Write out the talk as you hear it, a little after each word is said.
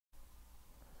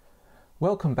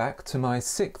Welcome back to my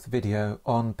 6th video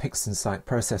on PixInsight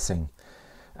processing,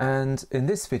 and in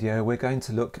this video we're going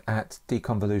to look at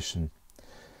deconvolution.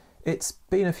 It's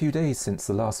been a few days since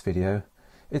the last video.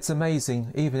 It's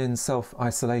amazing, even in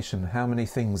self-isolation, how many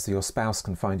things your spouse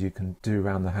can find you can do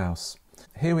around the house.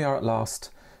 Here we are at last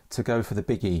to go for the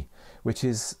biggie, which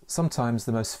is sometimes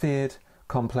the most feared,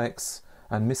 complex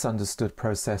and misunderstood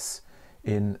process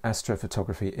in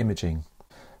astrophotography imaging.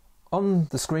 On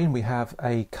the screen we have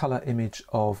a colour image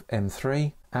of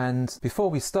M3, and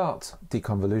before we start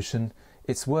deconvolution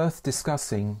it's worth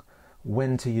discussing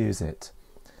when to use it.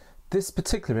 This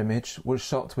particular image was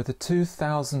shot with a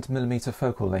 2000mm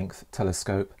focal length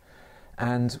telescope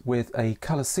and with a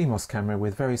colour CMOS camera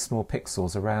with very small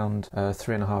pixels around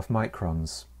 3.5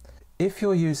 microns. If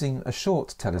you're using a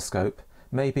short telescope,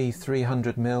 maybe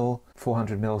 300mm,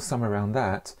 400mm, somewhere around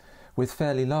that, with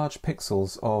fairly large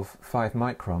pixels of 5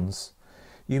 microns,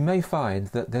 you may find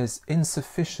that there's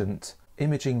insufficient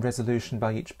imaging resolution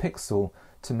by each pixel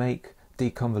to make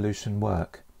deconvolution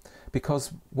work,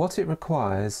 because what it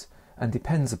requires and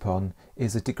depends upon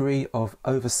is a degree of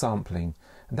oversampling.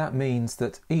 And that means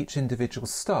that each individual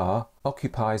star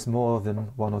occupies more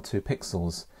than 1 or 2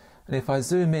 pixels. And if I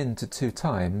zoom in to 2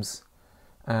 times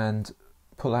and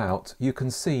pull out, you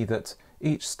can see that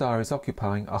each star is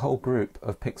occupying a whole group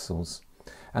of pixels,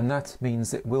 and that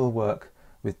means it will work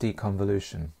with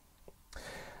deconvolution.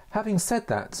 Having said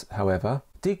that, however,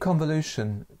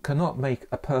 deconvolution cannot make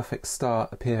a perfect star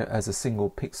appear as a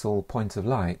single pixel point of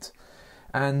light,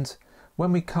 and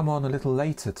when we come on a little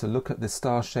later to look at the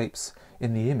star shapes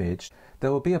in the image,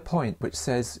 there will be a point which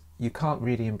says you can't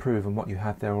really improve on what you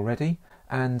have there already,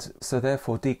 and so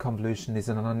therefore deconvolution is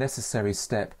an unnecessary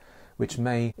step which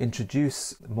may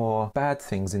introduce more bad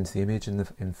things into the image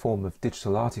in form of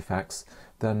digital artifacts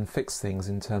than fix things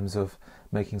in terms of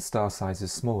making star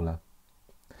sizes smaller.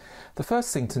 The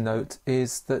first thing to note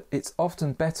is that it's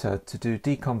often better to do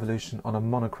deconvolution on a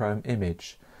monochrome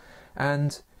image,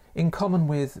 and in common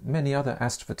with many other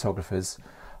astrophotographers,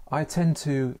 I tend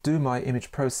to do my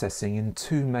image processing in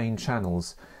 2 main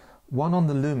channels, one on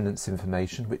the luminance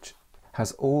information, which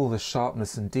has all the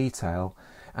sharpness and detail,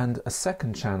 and a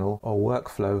second channel or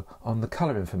workflow on the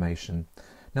colour information.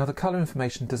 Now, the colour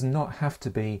information does not have to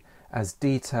be as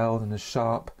detailed and as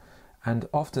sharp, and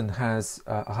often has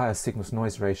a higher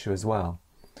signal-to-noise ratio as well.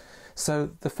 So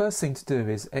the first thing to do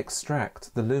is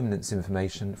extract the luminance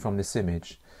information from this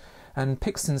image, and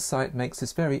PixInsight makes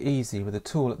this very easy with a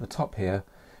tool at the top here,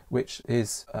 which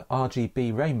is a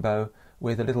RGB rainbow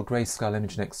with a little grayscale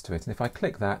image next to it, and if I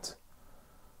click that,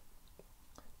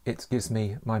 it gives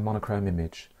me my monochrome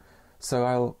image. So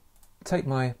I'll take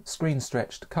my screen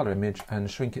stretched colour image and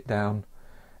shrink it down,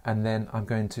 and then I'm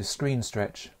going to screen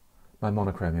stretch my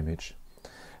monochrome image.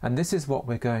 And this is what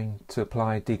we're going to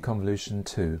apply deconvolution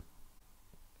to.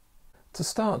 To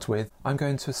start with, I'm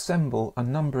going to assemble a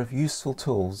number of useful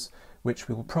tools which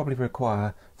we will probably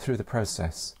require through the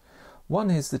process.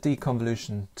 One is the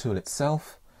deconvolution tool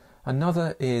itself,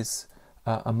 another is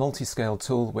a multi-scale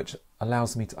tool which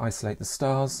allows me to isolate the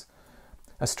stars,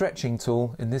 a stretching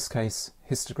tool, in this case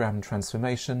histogram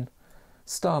transformation,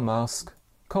 star mask,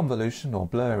 convolution or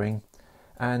blurring,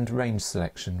 and range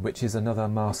selection, which is another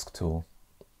mask tool.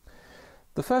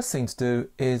 The first thing to do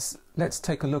is let's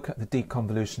take a look at the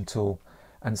deconvolution tool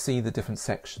and see the different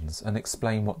sections and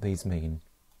explain what these mean.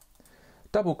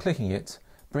 Double clicking it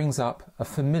brings up a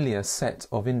familiar set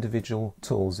of individual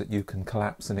tools that you can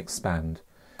collapse and expand.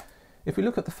 If we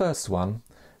look at the first one,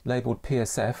 labelled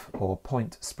PSF or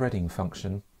point spreading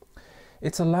function,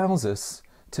 it allows us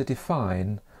to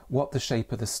define what the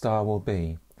shape of the star will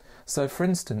be. So for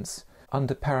instance,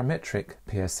 under parametric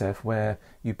PSF, where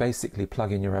you basically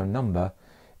plug in your own number,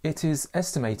 it is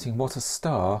estimating what a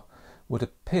star would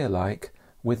appear like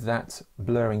with that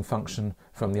blurring function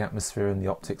from the atmosphere and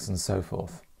the optics and so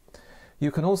forth.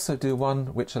 You can also do one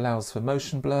which allows for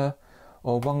motion blur,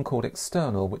 or one called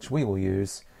external, which we will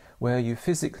use, where you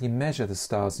physically measure the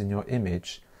stars in your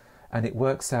image and it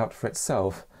works out for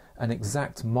itself an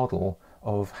exact model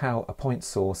of how a point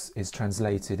source is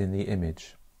translated in the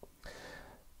image.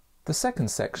 The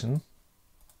second section,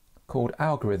 called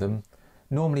algorithm,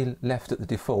 normally left at the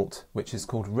default, which is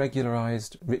called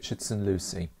regularized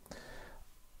Richardson-Lucy.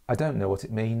 I don't know what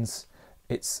it means.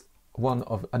 It's one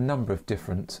of a number of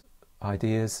different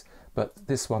ideas, but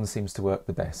this one seems to work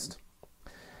the best.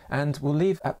 And we'll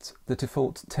leave at the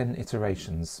default 10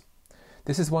 iterations.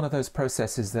 This is one of those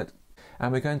processes that,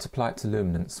 and we're going to apply it to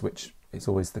luminance, which is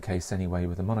always the case anyway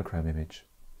with a monochrome image.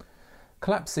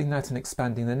 Collapsing that and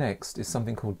expanding the next is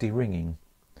something called deringing.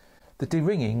 The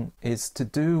deringing is to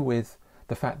do with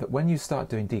the fact that when you start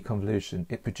doing deconvolution,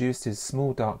 it produces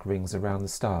small dark rings around the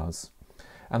stars.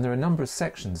 And there are a number of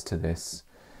sections to this.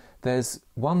 There's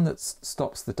one that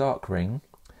stops the dark ring,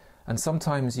 and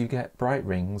sometimes you get bright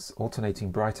rings,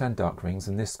 alternating bright and dark rings,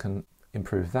 and this can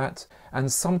improve that.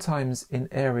 And sometimes in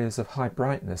areas of high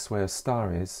brightness where a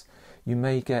star is, you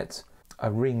may get a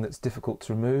ring that's difficult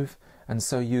to remove, and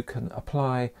so you can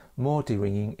apply more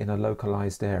de-ringing in a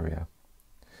localized area.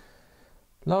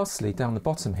 Lastly, down the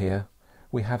bottom here,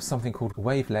 we have something called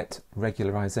wavelet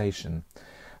regularization.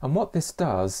 And what this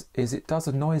does is it does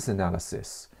a noise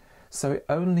analysis. So it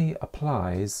only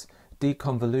applies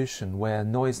deconvolution where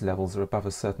noise levels are above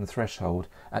a certain threshold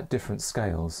at different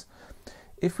scales.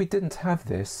 If we didn't have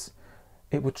this,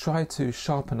 it would try to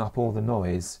sharpen up all the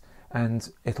noise,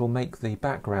 and it'll make the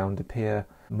background appear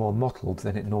more mottled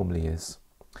than it normally is.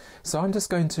 So I'm just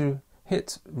going to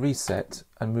hit reset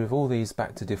and move all these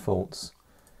back to defaults,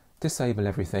 disable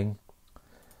everything.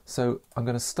 So I'm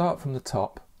going to start from the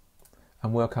top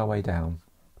and work our way down.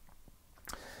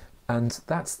 And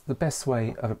that's the best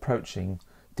way of approaching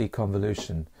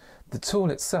deconvolution. The tool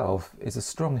itself is a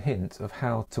strong hint of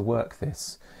how to work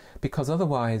this, because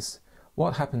otherwise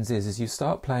what happens is you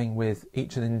start playing with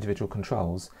each of the individual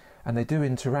controls, and they do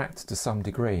interact to some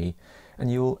degree, and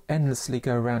you'll endlessly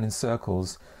go around in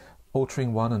circles,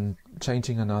 altering one and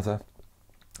changing another.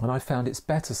 And I found it's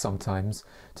better sometimes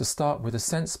to start with a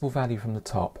sensible value from the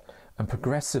top and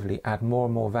progressively add more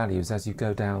and more values as you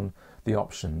go down the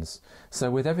options.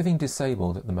 So with everything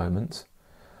disabled at the moment,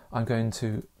 I'm going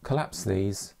to collapse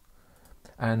these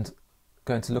and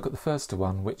going to look at the first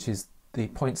one, which is the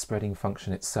point spreading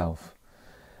function itself.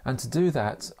 And to do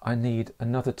that, I need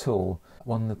another tool,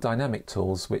 one of the dynamic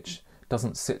tools, which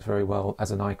doesn't sit very well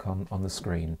as an icon on the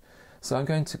screen. So I'm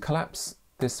going to collapse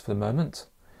this for the moment.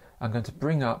 I'm going to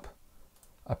bring up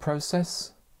a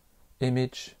process,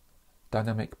 image,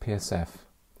 dynamic PSF.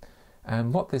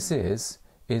 And what this is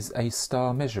a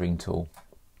star measuring tool.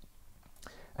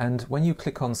 And when you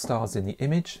click on stars in the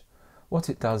image, what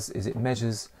it does is it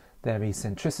measures their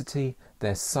eccentricity,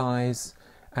 their size,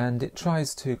 and it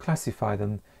tries to classify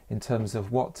them in terms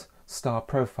of what star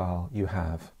profile you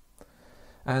have.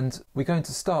 And we're going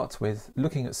to start with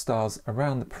looking at stars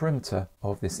around the perimeter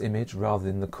of this image rather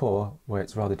than the core, where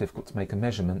it's rather difficult to make a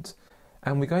measurement.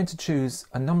 And we're going to choose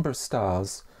a number of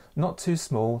stars, not too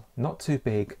small, not too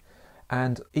big,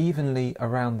 and evenly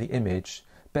around the image,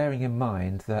 bearing in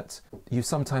mind that you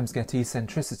sometimes get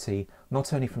eccentricity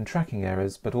not only from tracking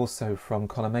errors but also from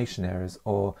collimation errors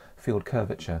or field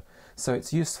curvature. So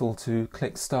it's useful to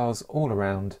click stars all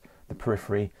around the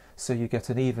periphery so you get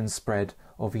an even spread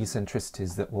of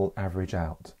eccentricities that will average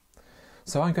out.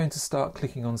 So I'm going to start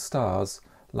clicking on stars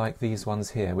like these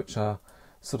ones here, which are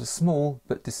sort of small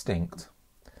but distinct.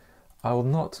 I will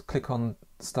not click on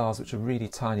stars which are really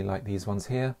tiny like these ones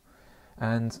here,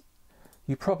 and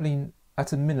you probably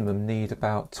at a minimum need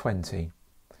about 20,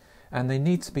 and they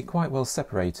need to be quite well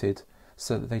separated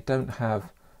so that they don't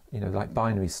have, like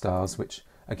binary stars, which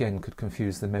again could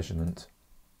confuse the measurement.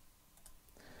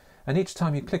 And each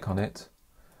time you click on it,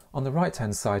 on the right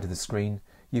hand side of the screen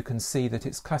you can see that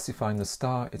it's classifying the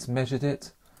star, it's measured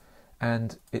it,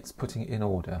 and it's putting it in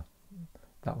order.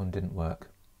 That one didn't work,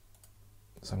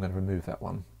 so I'm going to remove that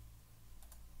one.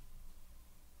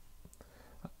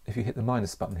 If you hit the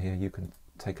minus button here, you can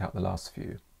take out the last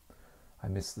few. I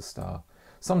missed the star.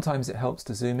 Sometimes it helps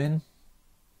to zoom in.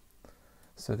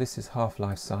 So this is half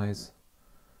life size,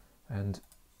 and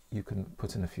you can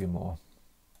put in a few more.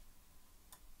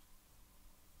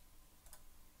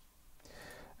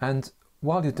 And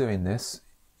while you're doing this,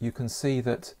 you can see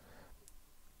that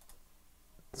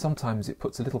sometimes it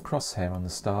puts a little crosshair on the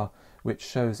star, which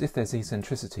shows if there's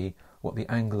eccentricity, what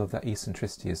the angle of that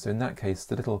eccentricity is. So in that case,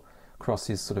 the little cross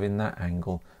is sort of in that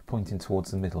angle, pointing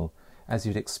towards the middle, as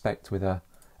you'd expect with a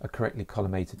correctly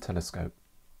collimated telescope.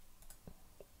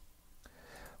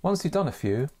 Once you've done a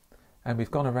few, and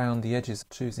we've gone around the edges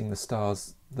choosing the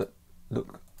stars that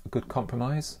look a good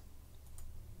compromise,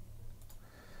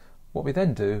 what we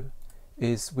then do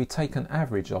is we take an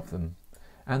average of them,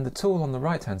 and the tool on the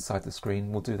right hand side of the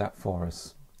screen will do that for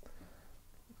us.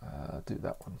 Do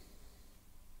that one.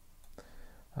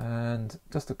 And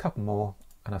just a couple more,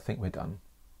 and I think we're done.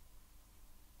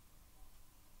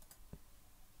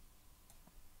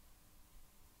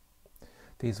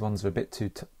 These ones are a bit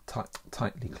too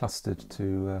tightly clustered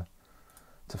to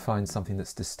find something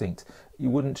that's distinct. You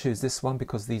wouldn't choose this one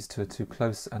because these two are too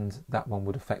close, and that one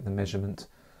would affect the measurement.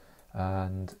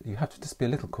 And you have to just be a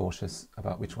little cautious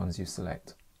about which ones you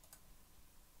select.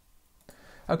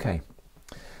 Okay,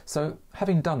 so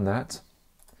having done that,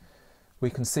 we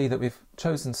can see that we've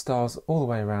chosen stars all the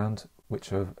way around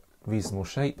which are of reasonable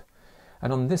shape,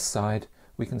 and on this side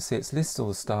we can see it's listed all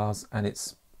the stars and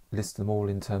it's listed them all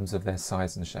in terms of their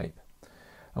size and shape.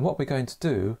 And what we're going to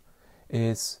do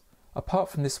is, apart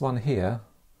from this one here,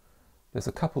 there's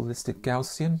a couple listed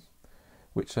Gaussian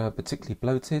which are particularly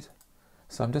bloated,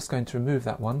 so I'm just going to remove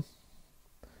that one,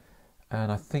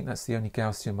 and I think that's the only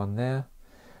Gaussian one there.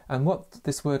 And what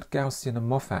this word Gaussian and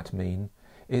Moffat mean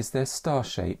is they're star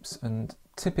shapes, and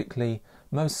typically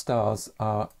most stars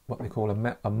are what they call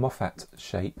a Moffat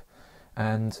shape,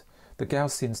 and the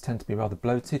Gaussians tend to be rather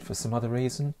bloated for some other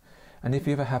reason. And if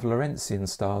you ever have Lorentzian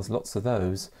stars, lots of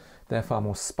those, they're far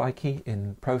more spiky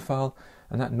in profile,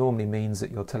 and that normally means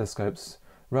that your telescope's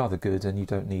rather good and you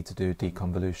don't need to do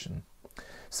deconvolution.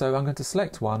 So I'm going to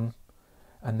select one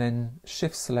and then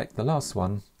shift select the last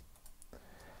one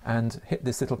and hit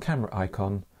this little camera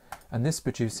icon, and this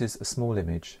produces a small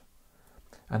image.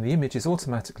 And the image is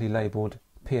automatically labelled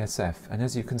PSF, and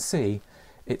as you can see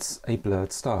it's a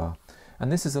blurred star.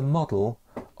 And this is a model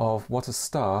of what a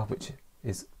star, which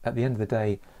is at the end of the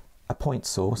day a point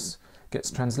source,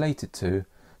 gets translated to,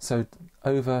 so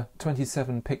over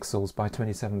 27 pixels by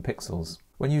 27 pixels.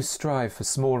 When you strive for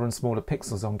smaller and smaller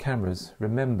pixels on cameras,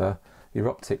 remember your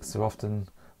optics are often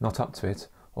not up to it,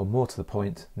 or more to the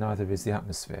point, neither is the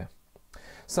atmosphere.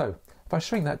 So if I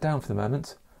shrink that down for the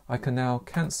moment, I can now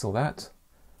cancel that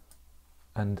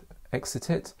and exit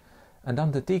it, and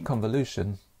under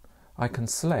deconvolution I can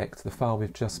select the file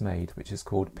we've just made, which is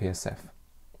called PSF.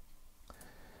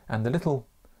 And the little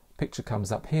picture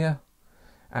comes up here,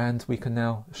 and we can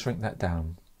now shrink that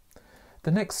down.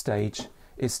 The next stage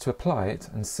is to apply it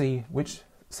and see which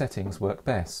settings work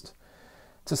best.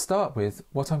 To start with,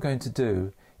 what I'm going to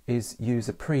do is use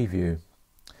a preview,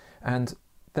 and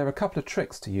there are a couple of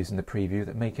tricks to using the preview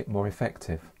that make it more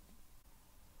effective.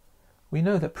 We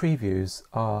know that previews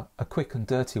are a quick and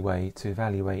dirty way to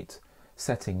evaluate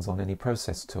settings on any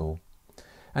process tool,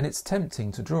 and it's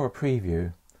tempting to draw a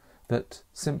preview that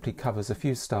simply covers a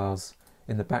few stars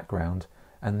in the background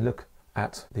and look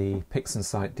at the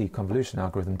PixInsight deconvolution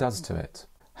algorithm does to it.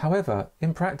 However,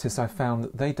 in practice I've found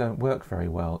that they don't work very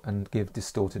well and give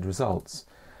distorted results,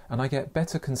 and I get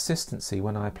better consistency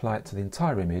when I apply it to the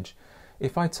entire image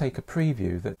if I take a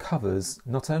preview that covers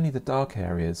not only the dark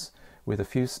areas with a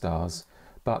few stars,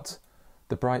 but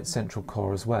the bright central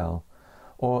core as well.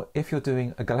 Or if you're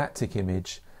doing a galactic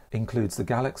image, includes the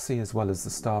galaxy as well as the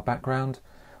star background,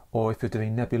 or if you're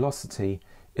doing nebulosity,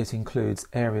 it includes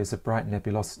areas of bright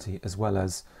nebulosity as well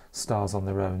as stars on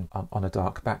their own on a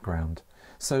dark background.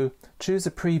 So choose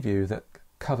a preview that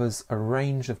covers a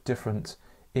range of different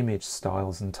image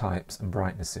styles and types and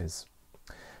brightnesses.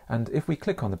 And if we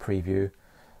click on the preview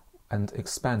and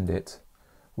expand it,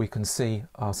 we can see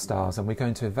our stars, and we're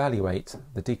going to evaluate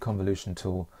the deconvolution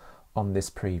tool on this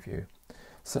preview.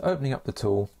 So opening up the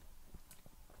tool,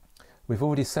 we've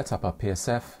already set up our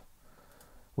PSF,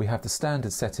 we have the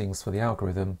standard settings for the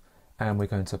algorithm, and we're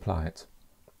going to apply it.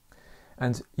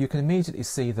 And you can immediately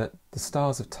see that the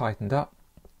stars have tightened up,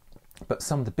 but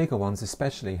some of the bigger ones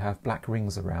especially have black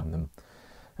rings around them.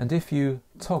 And if you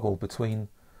toggle between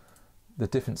the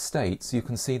different states, you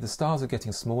can see the stars are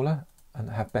getting smaller and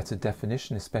have better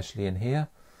definition, especially in here,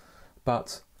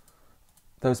 but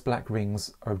those black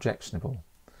rings are objectionable.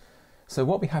 So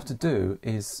what we have to do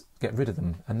is get rid of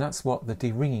them, and that's what the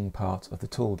de-ringing part of the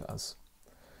tool does.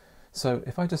 So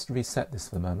if I just reset this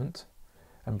for the moment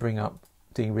and bring up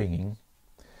de-ringing,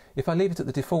 if I leave it at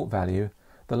the default value,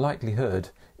 the likelihood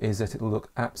is that it will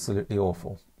look absolutely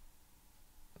awful.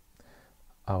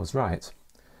 I was right.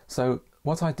 So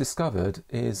what I discovered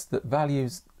is that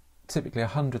values typically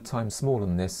 100 times smaller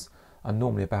than this are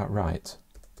normally about right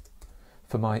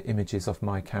for my images of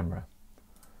my camera.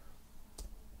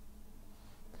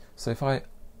 So if I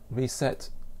reset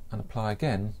and apply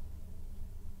again,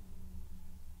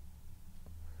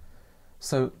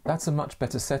 so that's a much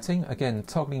better setting. Again,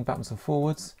 toggling backwards and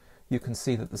forwards, you can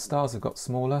see that the stars have got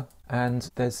smaller and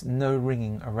there's no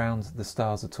ringing around the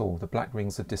stars at all. The black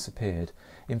rings have disappeared.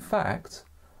 In fact,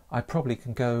 I probably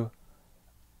can go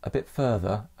a bit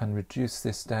further and reduce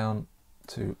this down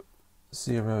to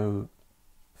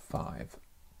 0.5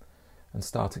 and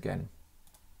start again.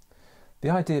 The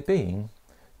idea being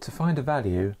to find a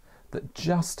value that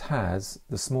just has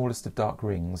the smallest of dark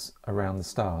rings around the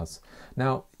stars.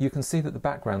 Now you can see that the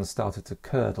background started to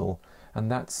curdle, and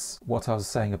that's what I was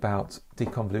saying about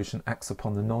deconvolution acts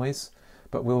upon the noise,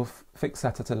 but we'll fix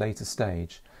that at a later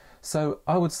stage. So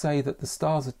I would say that the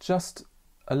stars are just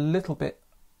a little bit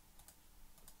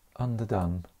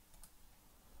underdone.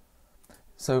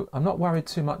 So I'm not worried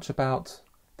too much about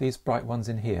these bright ones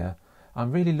in here,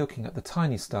 I'm really looking at the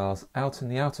tiny stars out in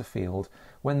the outer field.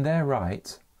 When they're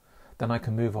right, then I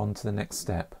can move on to the next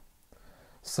step.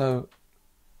 So,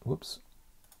 whoops,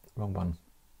 wrong one.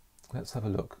 Let's have a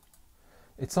look.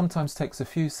 It sometimes takes a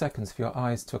few seconds for your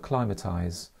eyes to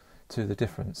acclimatise to the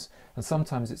difference. And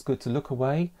sometimes it's good to look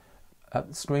away at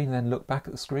the screen, then look back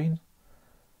at the screen.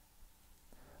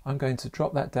 I'm going to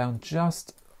drop that down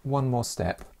just one more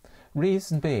step.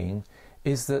 Reason being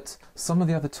is that some of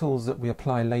the other tools that we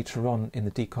apply later on in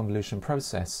the deconvolution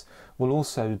process will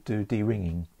also do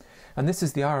de-ringing. And this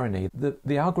is the irony.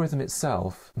 The algorithm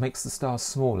itself makes the stars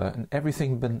smaller, and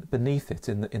everything beneath it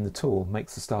in the tool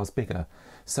makes the stars bigger.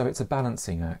 So it's a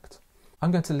balancing act.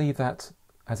 I'm going to leave that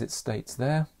as it states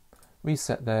there,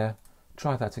 reset there,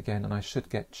 try that again, and I should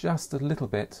get just a little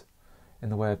bit in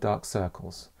the way of dark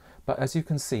circles. But as you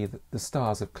can see, the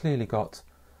stars have clearly got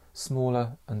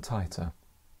smaller and tighter,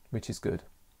 which is good.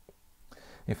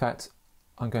 In fact,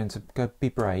 I'm going to be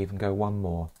brave and go one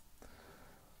more.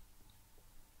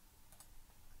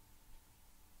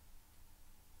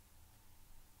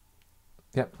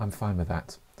 Yep, I'm fine with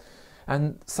that.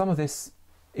 And some of this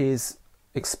is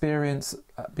experience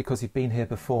because you've been here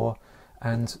before,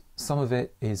 and some of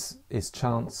it is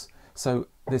chance. So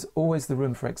there's always the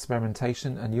room for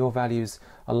experimentation, and your values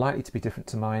are likely to be different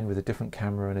to mine with a different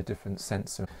camera and a different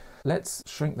sensor. Let's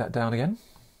shrink that down again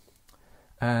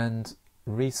and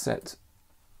reset,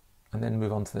 and then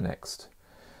move on to the next.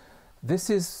 This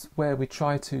is where we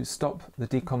try to stop the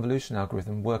deconvolution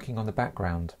algorithm working on the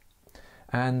background.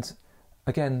 And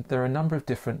again, there are a number of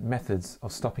different methods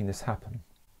of stopping this happen.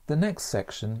 The next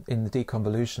section in the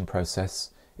deconvolution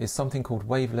process is something called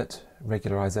wavelet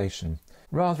regularization.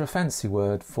 Rather a fancy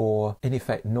word for, in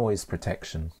effect, noise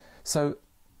protection. So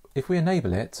if we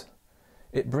enable it,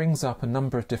 it brings up a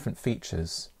number of different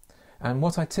features. And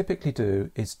what I typically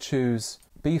do is choose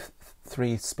B3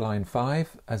 spline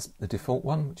 5 as the default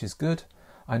one, which is good.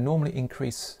 I normally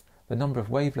increase the number of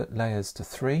wavelet layers to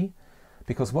 3,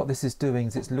 because what this is doing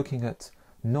is it's looking at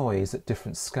noise at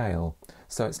different scale.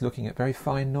 So it's looking at very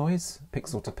fine noise,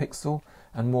 pixel to pixel,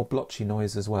 and more blotchy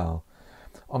noise as well.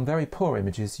 On very poor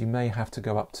images, you may have to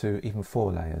go up to even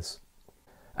 4 layers.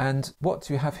 And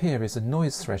what you have here is a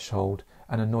noise threshold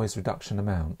and a noise reduction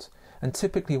amount. And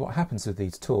typically what happens with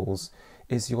these tools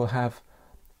is you will have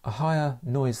a higher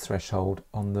noise threshold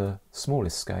on the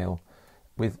smallest scale,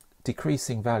 with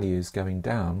decreasing values going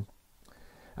down,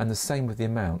 and the same with the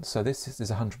amount. So this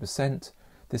is 100%,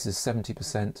 this is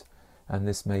 70%, and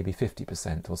this may be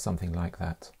 50% or something like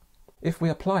that. If we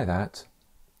apply that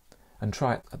and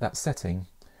try it at that setting,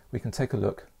 we can take a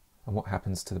look at what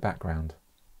happens to the background.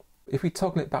 If we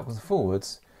toggle it backwards and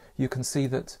forwards, you can see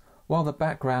that while the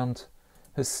background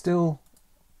has still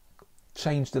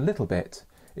changed a little bit,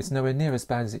 it's nowhere near as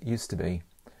bad as it used to be.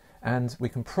 And we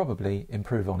can probably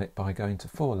improve on it by going to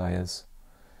 4 layers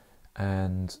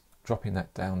and dropping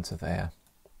that down to there,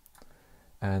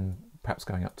 and perhaps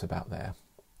going up to about there.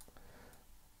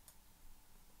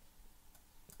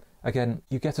 Again,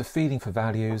 you get a feeling for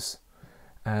values,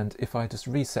 and if I just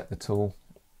reset the tool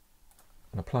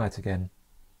and apply it again.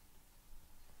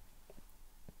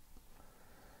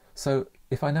 So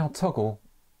if I now toggle,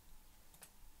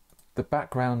 the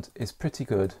background is pretty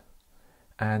good,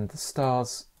 and the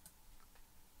stars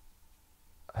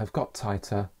have got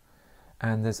tighter,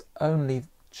 and there's only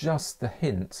just the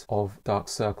hint of dark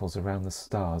circles around the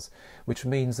stars, which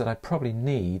means that I probably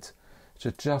need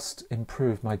to just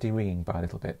improve my de-ringing by a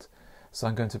little bit. So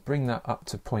I'm going to bring that up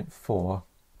to 0.4,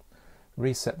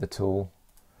 reset the tool,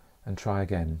 and try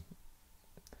again.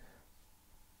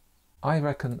 I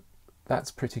reckon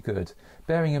that's pretty good,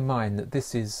 bearing in mind that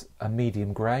this is a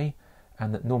medium grey,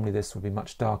 and that normally this would be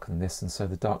much darker than this, and so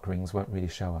the dark rings won't really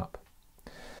show up.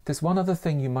 There's one other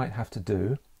thing you might have to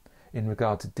do in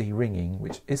regard to de-ringing,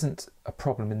 which isn't a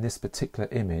problem in this particular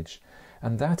image,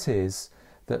 and that is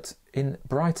that in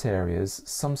bright areas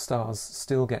some stars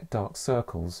still get dark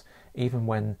circles even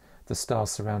when the stars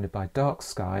surrounded by dark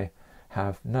sky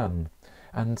have none.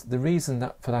 And the reason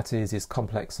for that is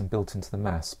complex and built into the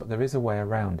mass, but there is a way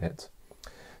around it.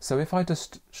 So if I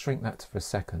just shrink that for a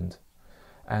second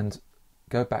and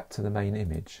go back to the main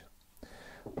image,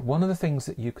 one of the things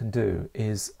that you can do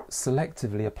is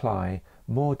selectively apply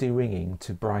more de-ringing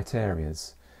to bright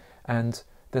areas, and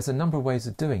there's a number of ways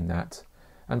of doing that,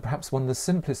 and perhaps one of the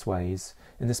simplest ways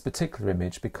in this particular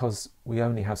image, because we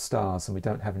only have stars and we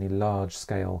don't have any large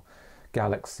scale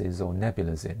galaxies or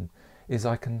nebulas in, is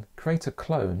I can create a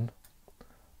clone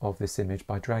of this image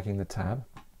by dragging the tab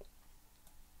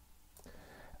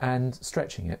and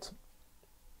stretching it.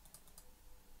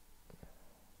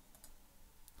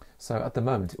 So So at the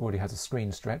moment it already has a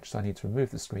screen stretch, so I need to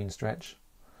remove the screen stretch,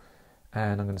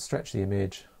 and I'm going to stretch the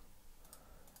image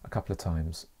a couple of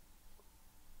times.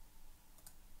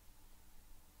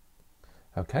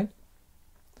 Okay,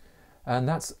 and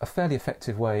that's a fairly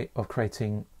effective way of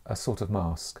creating a sort of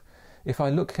mask. If I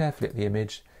look carefully at the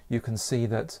image, you can see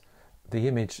that the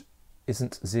image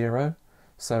isn't zero,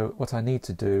 so what I need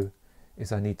to do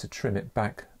is I need to trim it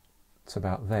back to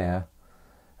about there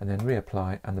and then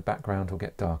reapply, and the background will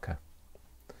get darker.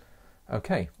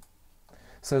 Okay,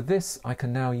 so this I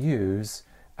can now use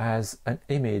as an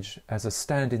image, as a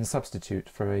stand-in substitute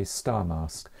for a star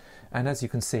mask, and as you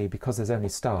can see, because there's only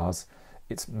stars,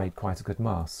 it's made quite a good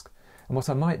mask. And what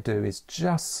I might do is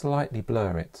just slightly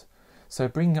blur it. So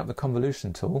bringing up the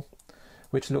convolution tool,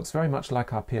 which looks very much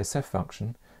like our PSF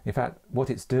function. In fact, what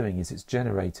it's doing is it's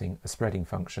generating a spreading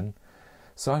function.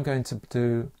 So I'm going to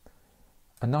do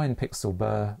a 9 pixel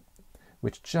blur,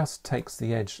 which just takes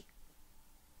the edge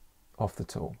off the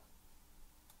tool.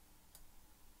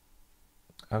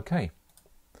 Okay,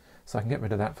 so I can get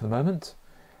rid of that for the moment,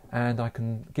 and I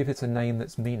can give it a name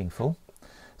that's meaningful.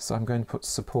 So I'm going to put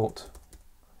support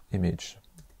image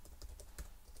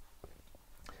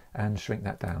and shrink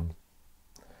that down.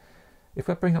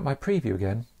 If I bring up my preview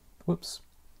again, whoops,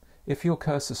 if your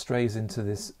cursor strays into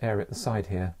this area at the side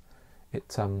here,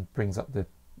 it brings up the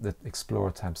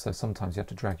Explorer tab, so sometimes you have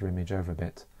to drag your image over a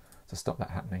bit to stop that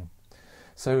happening.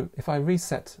 So if I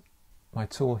reset my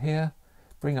tool here,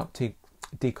 bring up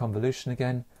deconvolution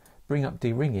again, bring up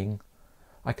deringing,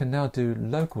 I can now do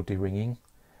local deringing,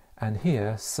 and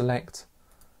here select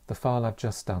the file I've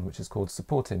just done, which is called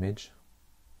support image,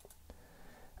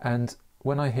 and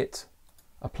when I hit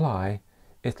apply,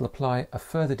 it'll apply a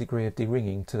further degree of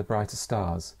deringing to the brighter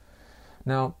stars.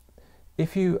 Now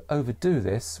if you overdo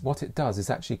this, what it does is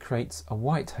actually creates a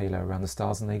white halo around the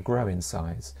stars and they grow in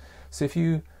size. So if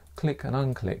you click and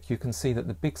unclick, you can see that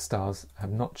the big stars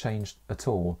have not changed at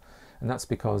all, and that's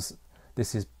because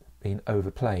this is being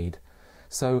overplayed.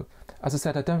 So as I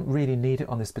said, I don't really need it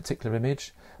on this particular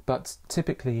image, but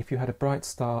typically if you had a bright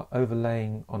star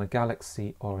overlaying on a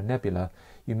galaxy or a nebula,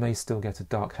 you may still get a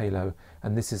dark halo,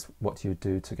 and this is what you would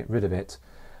do to get rid of it.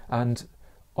 And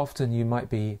often you might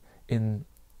be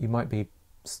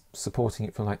supporting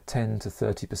it for like 10 to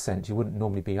 30%. You wouldn't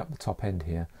normally be up the top end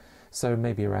here, so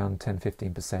maybe around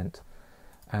 10-15%,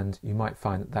 and you might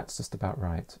find that that's just about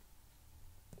right.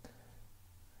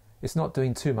 It's not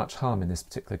doing too much harm in this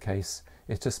particular case.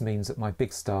 It just means that my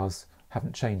big stars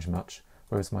haven't changed much,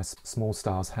 whereas my small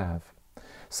stars have.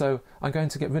 So I'm going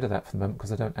to get rid of that for the moment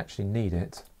because I don't actually need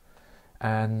it.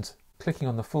 And clicking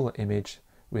on the full image,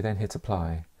 we then hit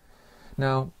apply.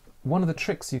 Now, one of the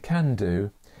tricks you can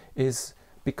do is,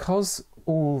 because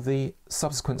all the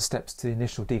subsequent steps to the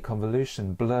initial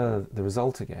deconvolution blur the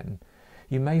result again,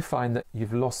 you may find that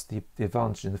you've lost the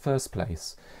advantage in the first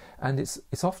place. And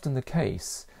it's often the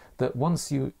case that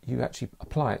once you actually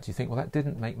apply it, you think, well, that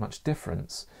didn't make much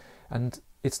difference. And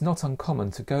it's not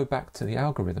uncommon to go back to the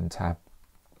algorithm tab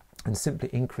and simply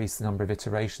increase the number of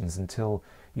iterations until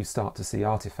you start to see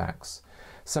artifacts.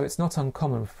 So it's not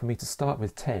uncommon for me to start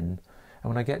with 10, and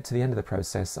when I get to the end of the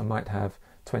process, I might have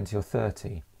 20 or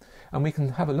 30. And we can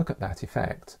have a look at that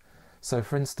effect. So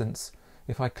for instance,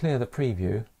 if I clear the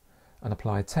preview and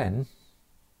apply 10,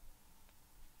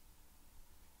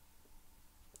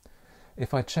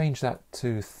 if I change that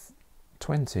to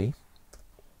 20,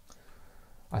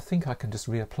 I think I can just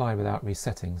reapply without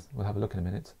resetting. We'll have a look in a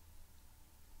minute.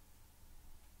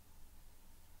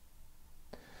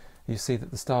 You see that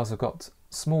the stars have got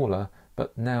smaller,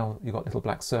 but now you've got little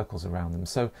black circles around them.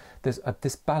 So there's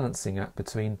this balancing act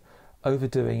between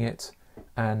overdoing it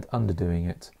and underdoing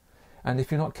it. And if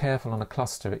you're not careful on a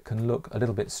cluster, it can look a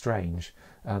little bit strange.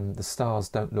 The stars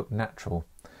don't look natural.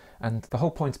 And the whole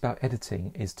point about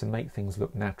editing is to make things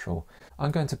look natural.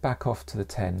 I'm going to back off to the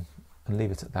 10 and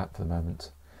leave it at that for the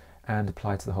moment and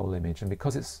apply to the whole image. And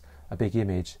because it's a big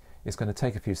image, it's going to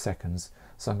take a few seconds.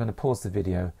 So I'm going to pause the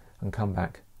video and come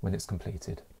back when it's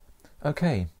completed.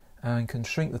 Okay, I can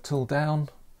shrink the tool down,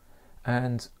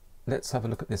 and let's have a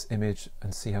look at this image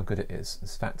and see how good it is. In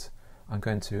fact, I'm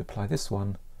going to apply this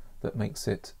one that makes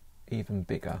it even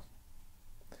bigger.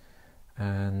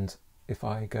 And if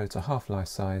I go to half-life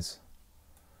size,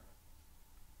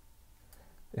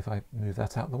 if I move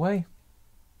that out of the way,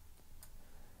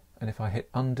 and if I hit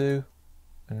undo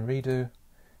and redo,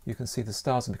 you can see the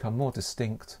stars have become more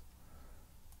distinct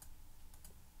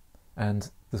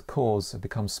and the cores have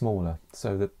become smaller.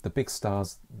 So that the big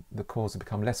stars, the cores have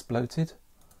become less bloated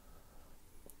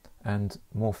and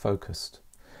more focused.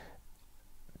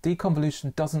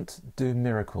 Deconvolution doesn't do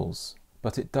miracles,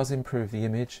 but it does improve the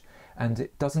image, and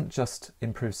it doesn't just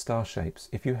improve star shapes.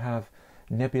 If you have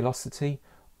nebulosity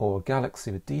or a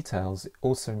galaxy with details, it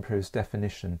also improves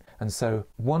definition. And so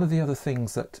one of the other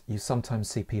things that you sometimes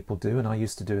see people do, and I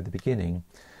used to do at the beginning,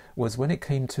 was when it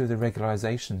came to the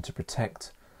regularization to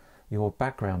protect your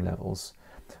background levels,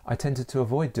 I tended to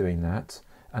avoid doing that,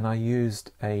 and I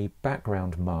used a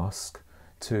background mask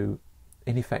to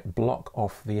in effect block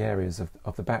off the areas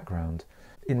of the background.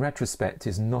 In retrospect,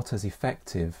 is not as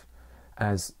effective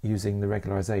as using the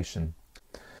regularization.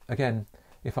 Again,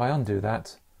 if I undo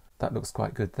that, that looks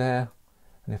quite good there,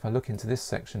 and if I look into this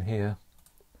section here,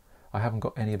 I haven't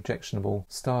got any objectionable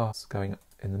stars going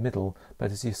in the middle,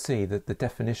 but as you see that the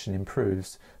definition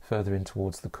improves further in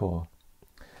towards the core.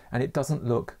 And it doesn't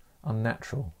look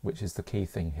unnatural, which is the key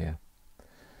thing here.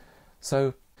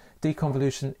 So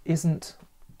deconvolution isn't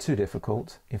too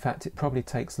difficult. In fact, it probably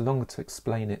takes longer to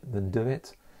explain it than do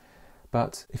it.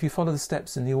 But if you follow the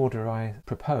steps in the order I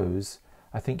propose,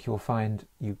 I think you'll find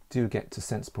you do get to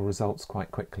sensible results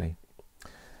quite quickly.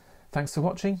 Thanks for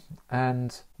watching,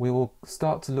 and we will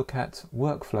start to look at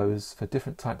workflows for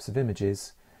different types of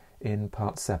images in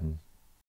part 7.